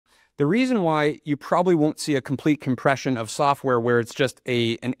The reason why you probably won't see a complete compression of software where it's just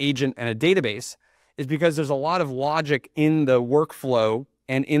an agent and a database is because there's a lot of logic in the workflow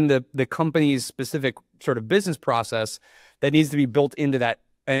and in the company's specific sort of business process that needs to be built into that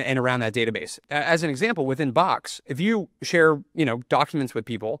and around that database. As an example, within Box, if you share, documents with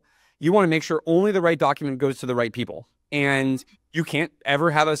people, you want to make sure only the right document goes to the right people. And you can't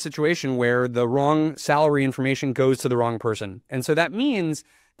ever have a situation where the wrong salary information goes to the wrong person. And so that means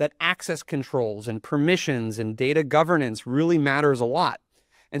that access controls and permissions and data governance really matters a lot.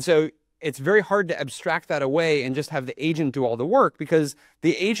 And so it's very hard to abstract that away and just have the agent do all the work, because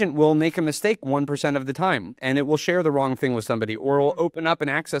the agent will make a mistake 1% of the time, and it will share the wrong thing with somebody, or it will open up an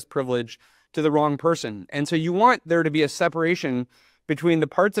access privilege to the wrong person. And so you want there to be a separation between the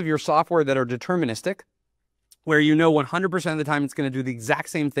parts of your software that are deterministic, where 100% of the time it's going to do the exact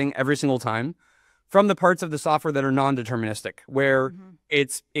same thing every single time, from the parts of the software that are non-deterministic, where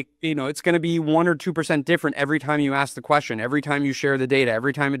it's going to be 1 or 2% different every time you ask the question, every time you share the data,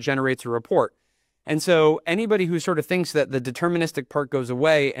 every time it generates a report. And so anybody who sort of thinks that the deterministic part goes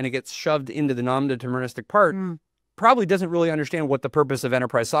away and it gets shoved into the non-deterministic part probably doesn't really understand what the purpose of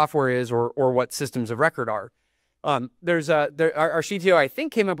enterprise software is, or what systems of record are. Our CTO, I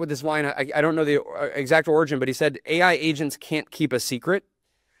think, came up with this line. I don't know the exact origin, but he said AI agents can't keep a secret.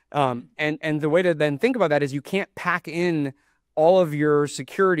 And the way to then think about that is you can't pack in all of your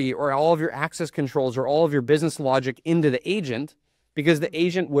security or all of your access controls or all of your business logic into the agent, because the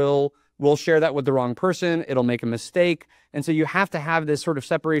agent will share that with the wrong person. It'll make a mistake. And so you have to have this sort of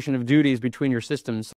separation of duties between your systems.